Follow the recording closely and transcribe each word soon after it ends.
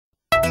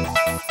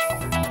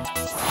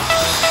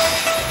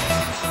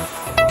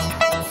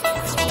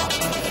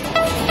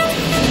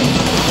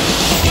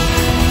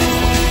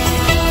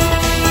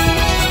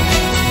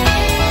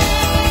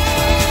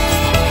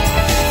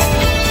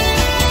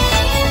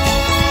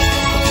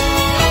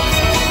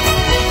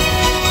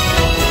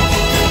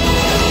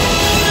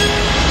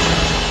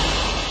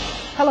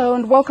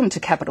welcome to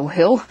Capitol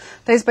Hill.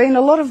 There's been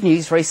a lot of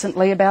news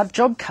recently about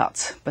job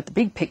cuts, but the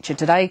big picture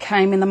today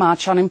came in the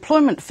March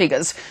unemployment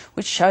figures,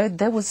 which showed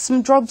there was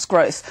some jobs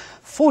growth.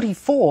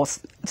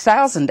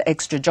 44,000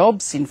 extra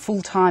jobs in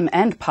full-time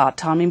and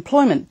part-time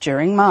employment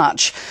during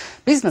March.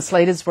 Business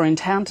leaders were in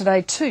town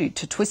today too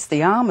to twist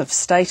the arm of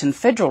state and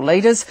federal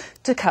leaders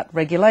to cut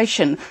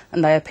regulation,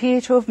 and they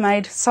appear to have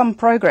made some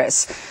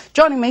progress.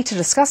 Joining me to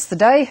discuss the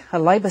day are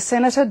Labor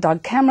Senator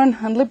Doug Cameron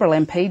and Liberal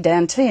MP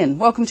Dan Tehan.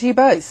 Welcome to you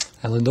both.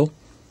 Hi, Lyndall.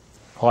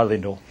 Hi,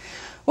 Lyndall.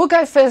 We'll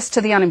go first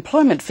to the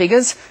unemployment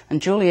figures,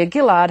 and Julia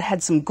Gillard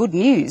had some good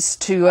news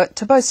to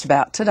boast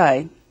about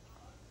today.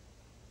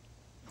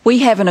 We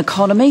have an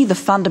economy, the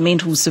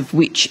fundamentals of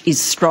which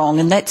is strong,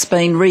 and that's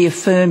been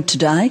reaffirmed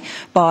today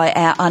by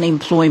our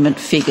unemployment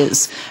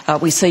figures.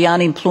 We see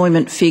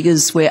unemployment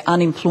figures where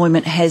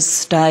unemployment has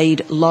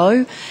stayed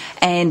low,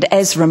 and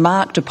as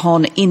remarked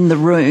upon in the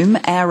room,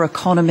 our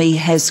economy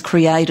has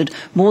created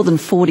more than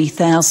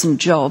 40,000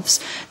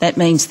 jobs. That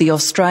means the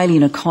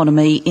Australian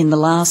economy in the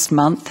last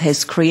month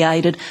has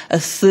created a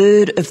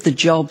third of the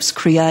jobs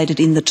created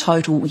in the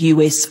total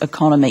US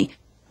economy.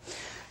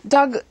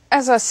 Doug,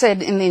 as I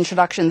said in the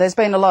introduction, there's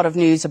been a lot of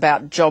news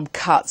about job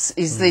cuts.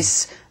 Is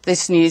this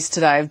news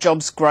today of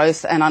jobs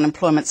growth and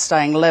unemployment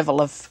staying level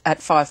at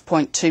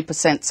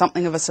 5.2%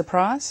 something of a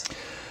surprise?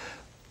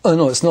 Oh,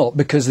 no, it's not,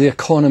 because the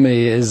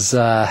economy is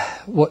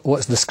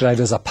what's described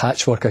as a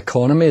patchwork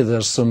economy.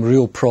 There's some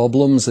real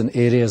problems in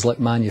areas like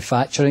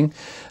manufacturing,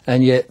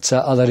 and yet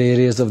other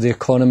areas of the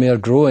economy are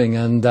growing.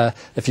 And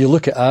if you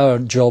look at our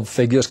job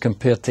figures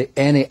compared to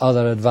any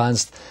other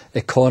advanced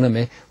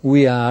economy,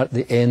 we are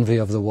the envy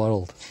of the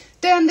world.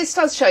 Dan, this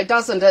does show,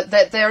 doesn't it,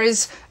 that there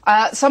is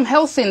some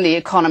health in the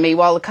economy,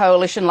 while the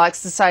Coalition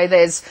likes to say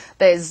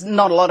there's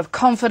not a lot of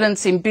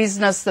confidence in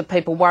business, that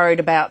people worried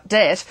about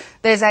debt.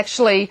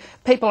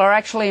 People are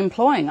actually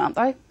employing, aren't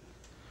they?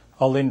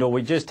 Oh, Lyndall,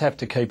 we just have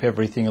to keep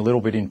everything a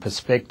little bit in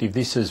perspective.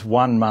 This is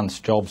 1 month's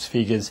jobs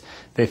figures.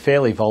 They're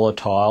fairly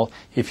volatile.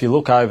 If you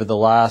look over the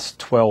last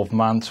 12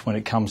 months, when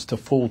it comes to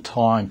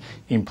full-time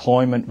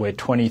employment, we're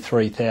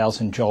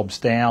 23,000 jobs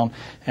down.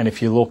 And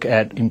if you look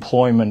at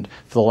employment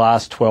for the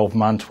last 12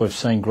 months, we've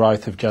seen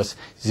growth of just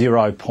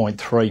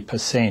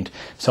 0.3%.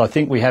 So I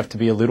think we have to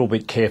be a little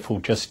bit careful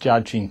just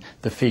judging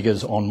the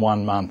figures on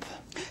 1 month.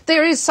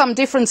 There is some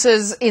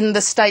differences in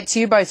the states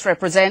you both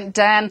represent.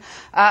 Dan,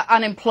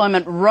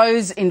 unemployment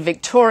rose in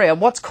Victoria.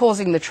 What's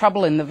causing the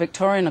trouble in the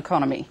Victorian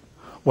economy?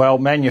 Well,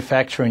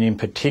 manufacturing in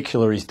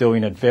particular is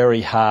doing it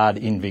very hard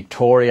in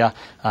Victoria.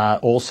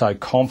 Also,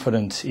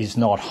 confidence is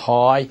not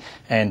high,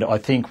 and I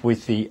think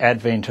with the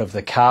advent of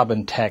the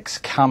carbon tax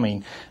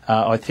coming,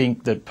 I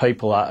think that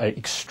people are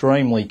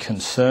extremely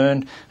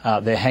concerned.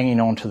 They're hanging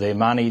on to their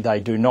money.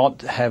 They do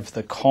not have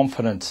the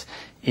confidence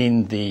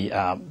in the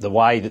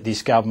way that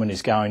this government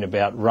is going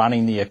about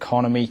running the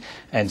economy,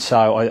 and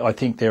so I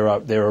think there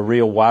are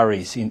real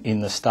worries in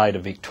the state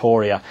of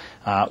Victoria.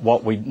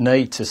 What we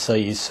need to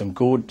see is some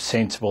good,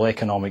 sensible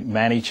economic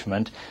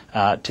management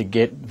to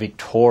get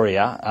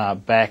Victoria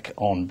back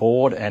on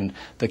board, and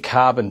the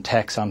carbon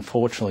tax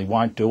unfortunately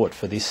won't do it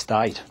for this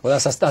state. Well,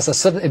 that's a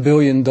 $70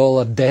 billion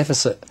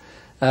deficit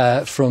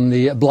from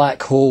the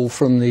black hole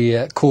from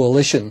the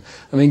Coalition.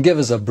 I mean, give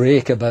us a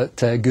break about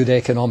good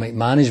economic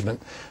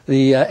management.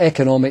 The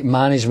economic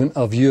management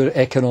of your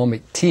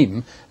economic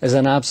team is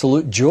an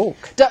absolute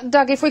joke.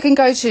 Doug, if we can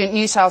go to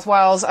New South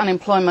Wales,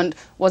 unemployment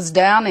was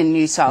down in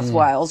New South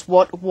Wales.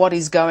 What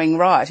is going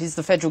right? Is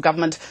the federal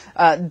government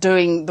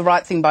doing the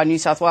right thing by New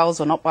South Wales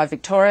or not by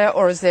Victoria,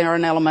 or is there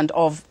an element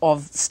of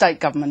state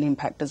government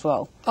impact as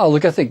well? Oh,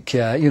 look, I think,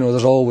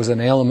 there's always an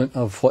element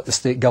of what the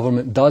state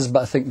government does,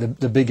 but I think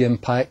the big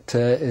impact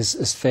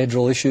is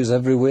federal issues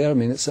everywhere. I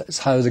mean, it's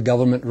how the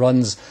government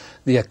runs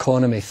the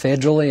economy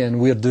federally,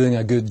 and we're doing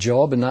a good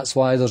job, and that's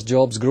why there's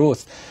jobs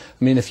growth.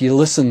 I mean, if you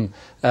listen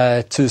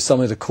to some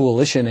of the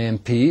Coalition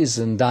MPs,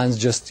 and Dan's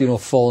just,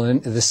 fallen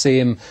into the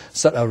same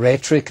sort of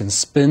rhetoric and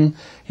spin,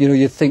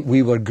 you'd think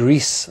we were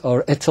Greece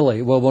or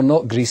Italy. Well, we're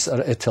not Greece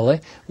or Italy.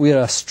 We're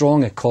a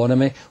strong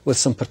economy with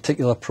some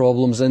particular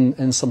problems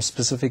in some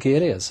specific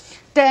areas.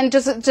 Dan,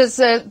 does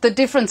the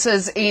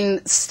differences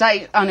in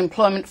state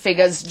unemployment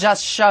figures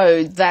just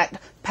show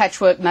that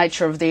patchwork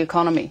nature of the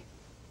economy?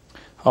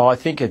 Oh, I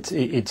think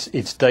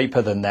it's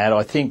deeper than that.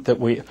 I think that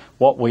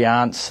what we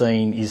aren't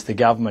seeing is the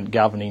government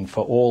governing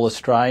for all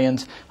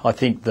Australians. I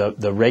think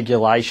the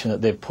regulation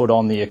that they've put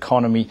on the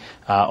economy,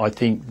 I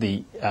think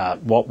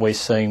what we're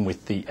seeing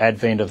with the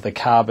advent of the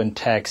carbon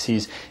tax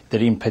is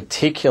that in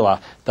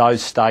particular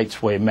those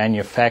states where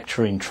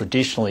manufacturing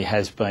traditionally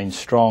has been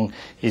strong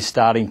is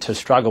starting to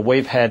struggle.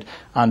 We've had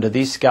under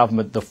this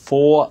government the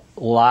 4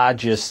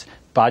 largest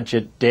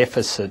budget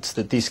deficits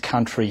that this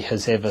country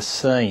has ever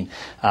seen.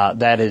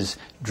 That has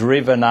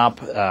driven up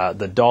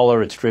the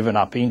dollar, it's driven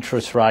up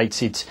interest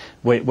rates.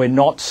 We're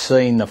not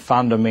seeing the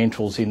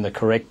fundamentals in the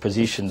correct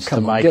positions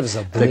to make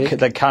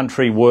the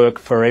country work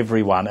for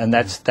everyone, and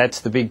that's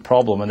the big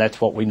problem, and that's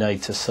what we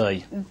need to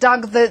see.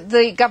 Doug,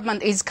 the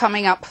government is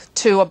coming up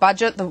to a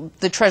budget.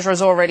 The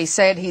Treasurer's already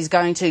said he's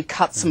going to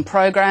cut some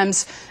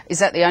programs. Is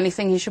that the only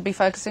thing he should be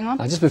focusing on?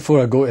 Just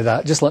before I go to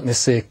that, just let me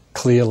say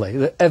clearly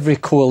that every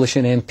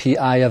coalition MP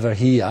I ever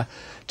hear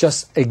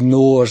just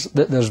ignores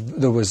that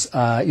there was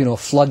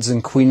floods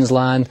in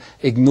Queensland,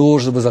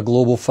 ignores there was a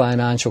global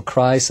financial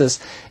crisis,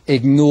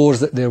 ignores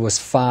that there was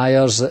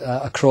fires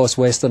across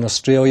Western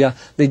Australia.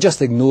 They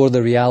just ignore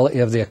the reality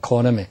of the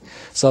economy.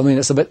 So I mean,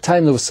 it's about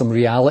time there was some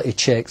reality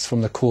checks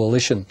from the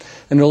coalition.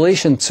 In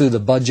relation to the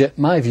budget,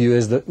 my view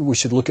is that we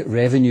should look at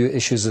revenue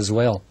issues as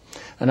well.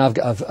 And I've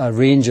got a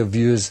range of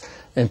views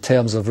in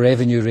terms of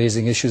revenue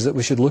raising issues that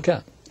we should look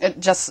at.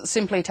 Just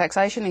simply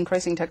taxation,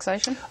 increasing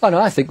taxation? Oh no,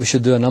 I think we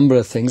should do a number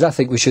of things. I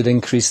think we should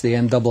increase the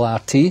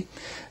MRRT.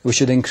 We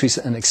should increase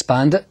it and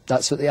expand it.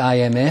 That's what the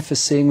IMF is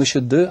saying we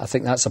should do. I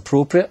think that's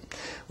appropriate.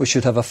 We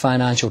should have a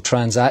financial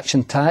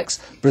transaction tax.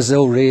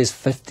 Brazil raised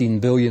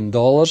 $15 billion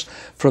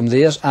from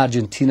theirs.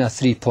 Argentina,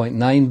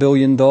 $3.9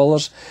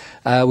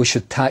 billion. We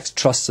should tax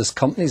trusts as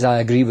companies. I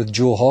agree with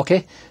Joe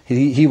Hockey.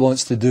 He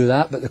wants to do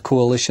that, but the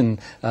coalition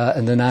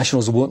and the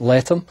Nationals won't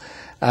let him.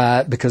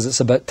 Because it's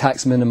about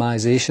tax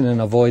minimisation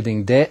and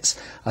avoiding debts.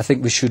 I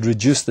think we should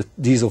reduce the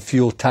diesel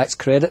fuel tax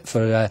credit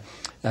for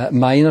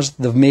miners.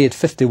 They've made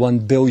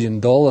 $51 billion.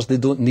 They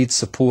don't need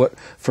support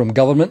from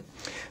government.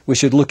 We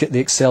should look at the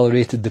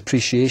accelerated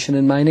depreciation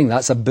in mining.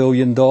 That's $1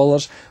 billion.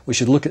 We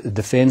should look at the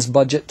defence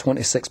budget,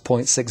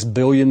 $26.6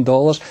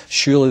 billion.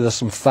 Surely there's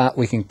some fat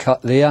we can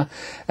cut there.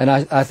 And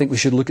I think we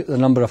should look at the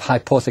number of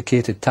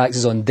hypothecated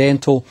taxes on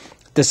dental,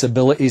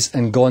 disabilities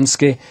and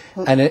Gonski,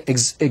 and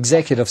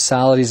executive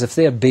salaries, if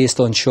they're based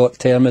on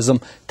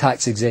short-termism,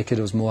 tax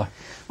executives more.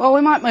 Well,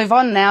 we might move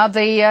on now.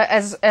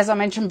 As I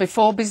mentioned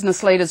before,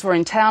 business leaders were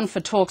in town for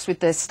talks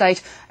with their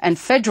state and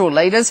federal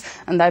leaders,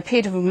 and they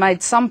appear to have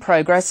made some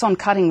progress on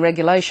cutting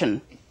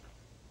regulation.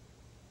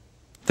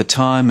 The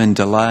time and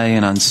delay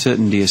and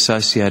uncertainty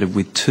associated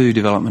with two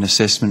development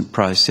assessment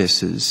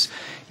processes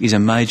is a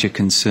major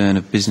concern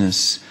of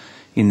business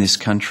in this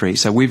country.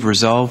 So we've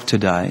resolved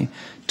today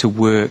to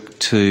work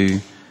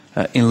to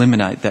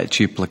eliminate that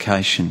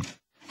duplication.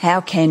 How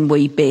can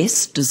we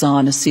best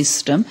design a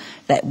system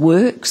that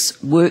works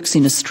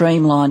in a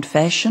streamlined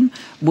fashion,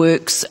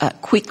 works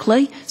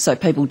quickly so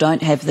people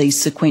don't have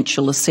these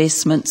sequential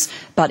assessments,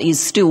 but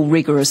is still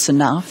rigorous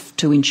enough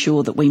to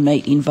ensure that we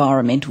meet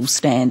environmental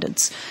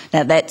standards?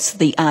 Now that's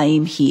the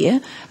aim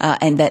here,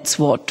 and that's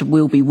what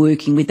we'll be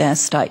working with our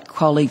state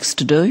colleagues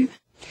to do.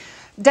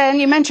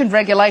 Dan, you mentioned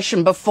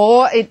regulation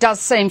before. It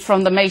does seem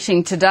from the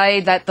meeting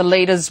today that the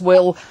leaders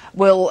will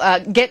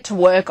get to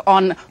work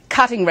on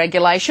cutting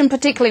regulation,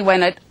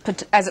 particularly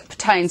as it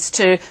pertains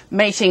to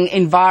meeting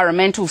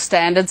environmental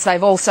standards.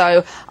 They've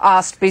also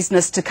asked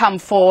business to come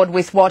forward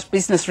with what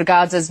business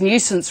regards as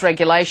nuisance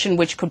regulation,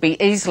 which could be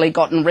easily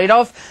gotten rid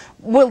of.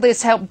 Will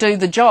this help do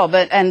the job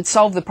and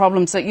solve the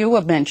problems that you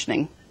were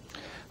mentioning?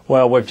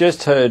 Well, we've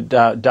just heard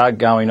Doug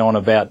going on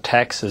about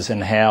taxes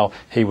and how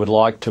he would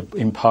like to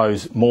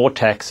impose more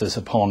taxes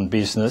upon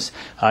business.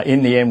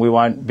 In the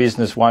end,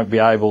 business won't be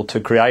able to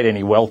create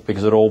any wealth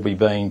because it'll all be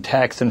being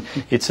taxed. And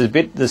it's a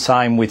bit the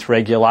same with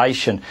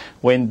regulation.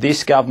 When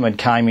this government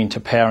came into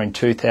power in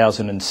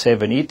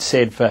 2007, it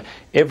said for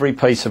every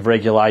piece of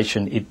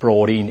regulation it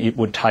brought in, it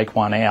would take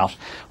one out.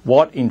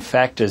 What in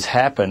fact has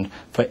happened,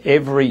 for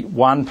every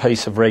one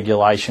piece of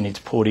regulation it's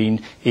put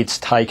in, it's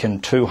taken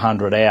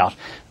 200 out.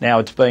 Now,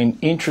 it's been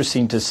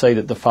interesting to see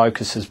that the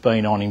focus has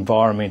been on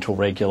environmental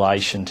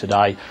regulation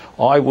today.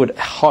 I would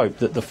hope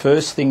that the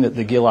first thing that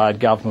the Gillard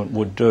government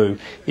would do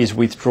is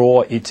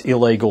withdraw its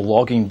illegal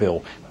logging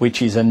bill,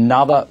 which is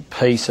another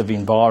piece of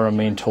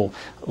environmental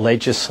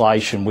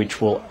legislation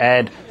which will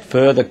add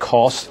further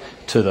cost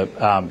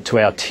to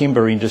our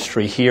timber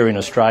industry here in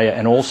Australia,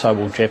 and also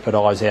will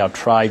jeopardise our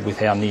trade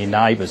with our near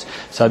neighbours.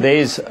 So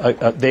there's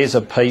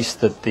a piece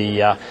that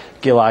the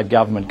Gillard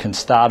government can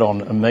start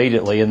on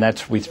immediately, and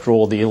that's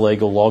withdraw the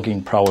illegal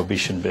logging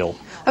prohibition bill.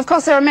 Of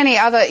course, there are many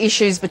other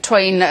issues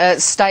between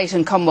state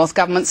and Commonwealth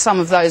governments.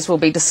 Some of those will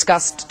be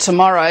discussed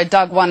tomorrow.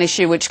 Doug, one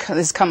issue which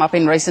has come up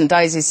in recent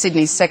days is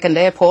Sydney's second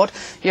airport.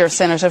 You're a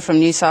senator from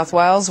New South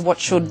Wales. What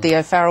should the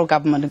O'Farrell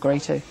government agree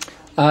to?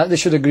 They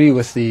should agree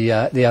with the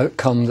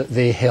outcome that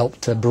they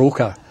helped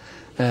broker.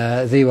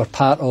 They were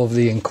part of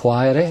the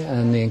inquiry,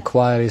 and the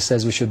inquiry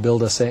says we should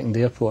build a second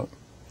airport.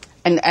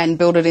 And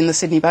build it in the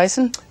Sydney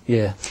Basin?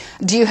 Yeah.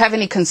 Do you have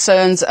any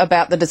concerns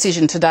about the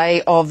decision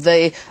today of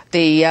the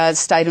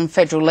state and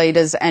federal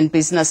leaders and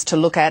business to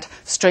look at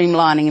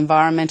streamlining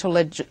environmental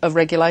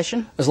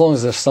regulation? As long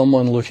as there's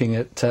someone looking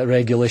at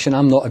regulation.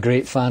 I'm not a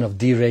great fan of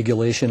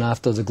deregulation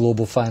after the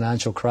global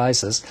financial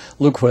crisis.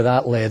 Look where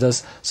that led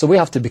us. So we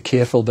have to be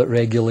careful about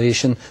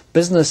regulation.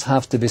 Business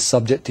have to be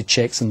subject to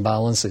checks and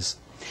balances.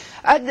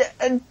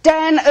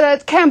 Dan,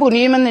 Campbell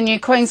Newman, the new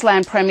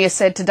Queensland Premier,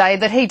 said today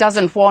that he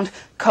doesn't want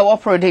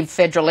cooperative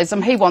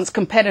federalism. He wants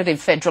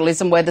competitive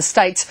federalism where the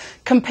states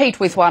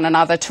compete with one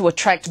another to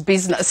attract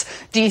business.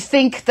 Do you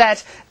think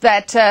that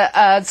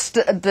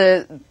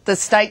the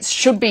states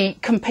should be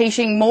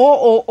competing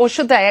more, or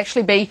should they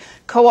actually be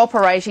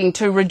cooperating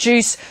to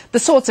reduce the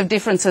sorts of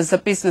differences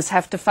that business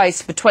have to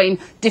face between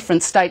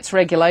different states'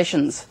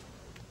 regulations?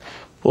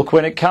 Look,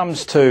 when it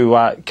comes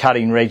to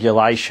cutting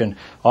regulation,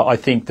 I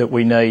think that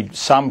we need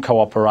some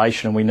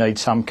cooperation and we need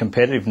some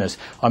competitiveness.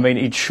 I mean,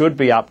 it should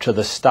be up to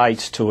the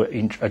states to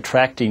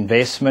attract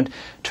investment,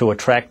 to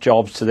attract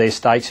jobs to their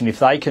states, and if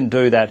they can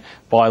do that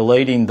by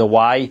leading the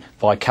way,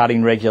 by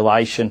cutting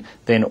regulation,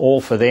 then all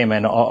for them.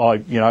 And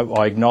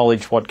I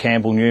acknowledge what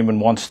Campbell Newman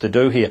wants to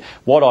do here.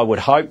 What I would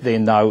hope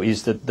then, though,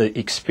 is that the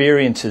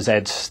experiences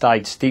as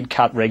states did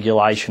cut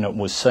regulation, it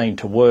was seen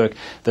to work,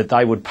 that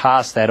they would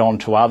pass that on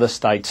to other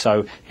states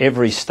so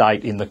every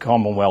state in the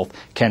Commonwealth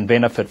can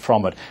benefit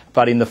from it.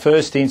 But in the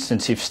first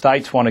instance, if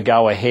states want to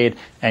go ahead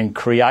and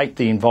create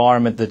the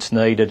environment that's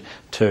needed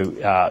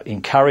to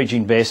encourage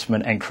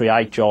investment and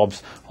create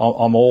jobs,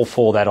 I'm all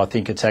for that. I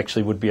think it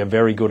actually would be a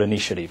very good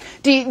initiative.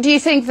 Do you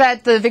think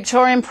that the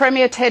Victorian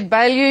Premier, Ted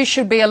Baillieu,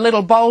 should be a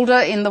little bolder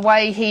in the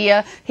way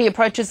he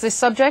approaches this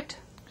subject?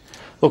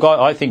 Look,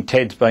 I think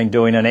Ted's been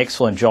doing an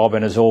excellent job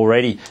and has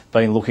already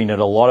been looking at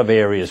a lot of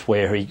areas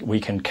where we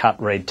can cut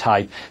red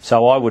tape.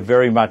 So I would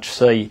very much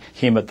see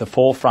him at the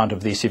forefront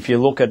of this. If you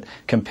look at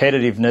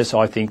competitiveness,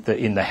 I think that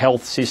in the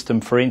health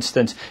system, for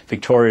instance,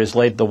 Victoria's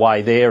led the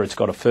way there. It's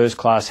got a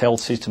first-class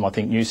health system. I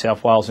think New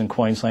South Wales and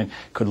Queensland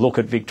could look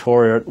at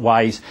Victoria at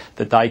ways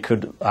that they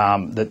could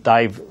that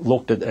they've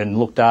looked at and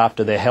looked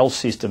after their health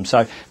system.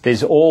 So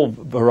there's all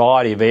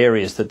variety of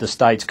areas that the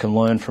states can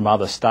learn from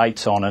other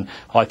states on, and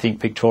I think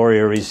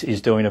Victoria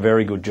is doing a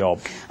very good job.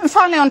 And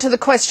finally, on to the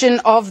question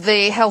of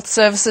the Health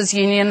Services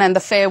Union and the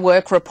Fair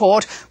Work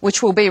report,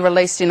 which will be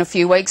released in a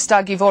few weeks.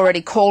 Doug, you've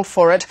already called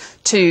for it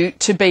to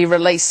be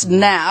released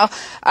now.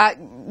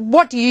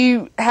 How did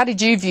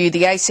you view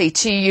the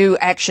ACTU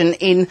action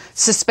in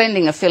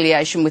suspending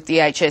affiliation with the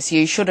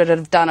HSU? Should it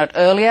have done it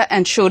earlier,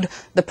 and should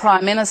the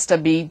Prime Minister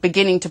be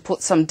beginning to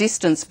put some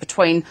distance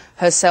between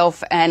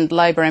herself and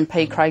Labor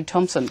MP Craig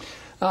Thompson?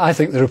 I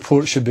think the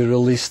report should be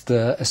released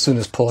as soon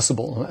as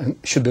possible, and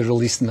should be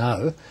released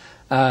now.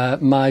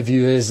 My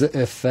view is that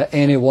if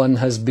anyone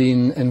has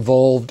been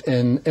involved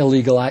in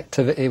illegal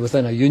activity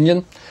within a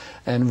union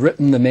and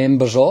written the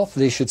members off,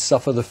 they should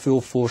suffer the full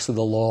force of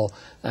the law,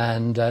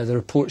 and the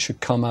report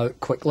should come out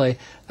quickly,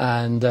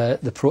 and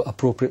the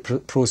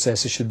appropriate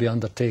processes should be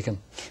undertaken.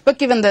 But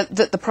given that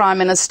the Prime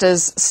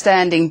Minister's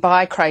standing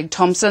by Craig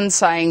Thompson,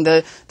 saying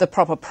the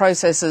proper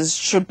processes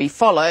should be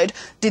followed,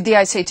 did the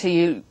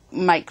ACTU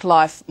make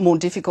life more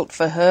difficult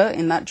for her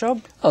in that job?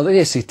 Oh,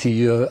 the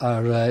ACTU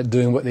are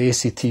doing what the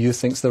ACTU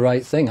thinks the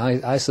right thing.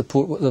 I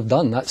support what they've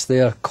done. That's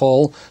their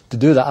call to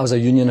do that. I was a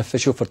union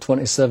official for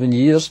 27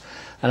 years,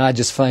 and I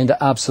just find it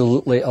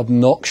absolutely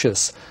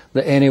obnoxious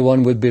that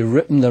anyone would be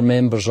ripping their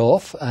members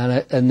off,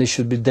 and they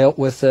should be dealt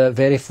with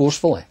very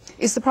forcefully.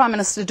 Is the Prime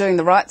Minister doing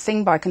the right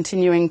thing by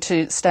continuing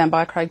to stand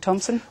by Craig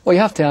Thompson? Well,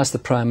 you have to ask the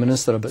Prime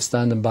Minister about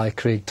standing by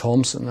Craig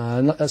Thompson.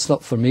 It's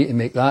not for me to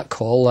make that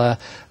call.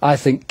 I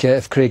think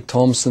if Craig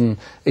Thompson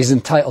is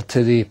entitled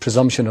to the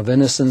presumption of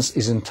innocence,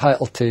 he's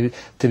entitled to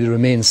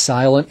remain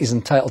silent, he's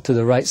entitled to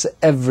the rights that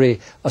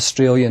every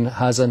Australian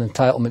has an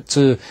entitlement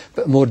to.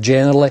 But more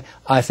generally,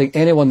 I think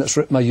anyone that's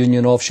ripped my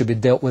union off should be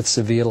dealt with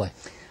severely.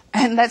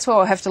 And that's where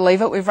we'll have to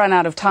leave it. We've run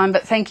out of time,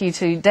 but thank you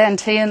to Dan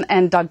Tehan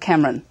and Doug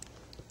Cameron.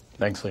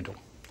 Thanks, Lyndall.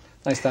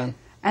 Thanks, Dan.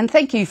 And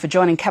thank you for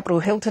joining Capitol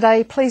Hill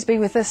today. Please be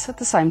with us at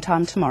the same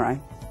time tomorrow.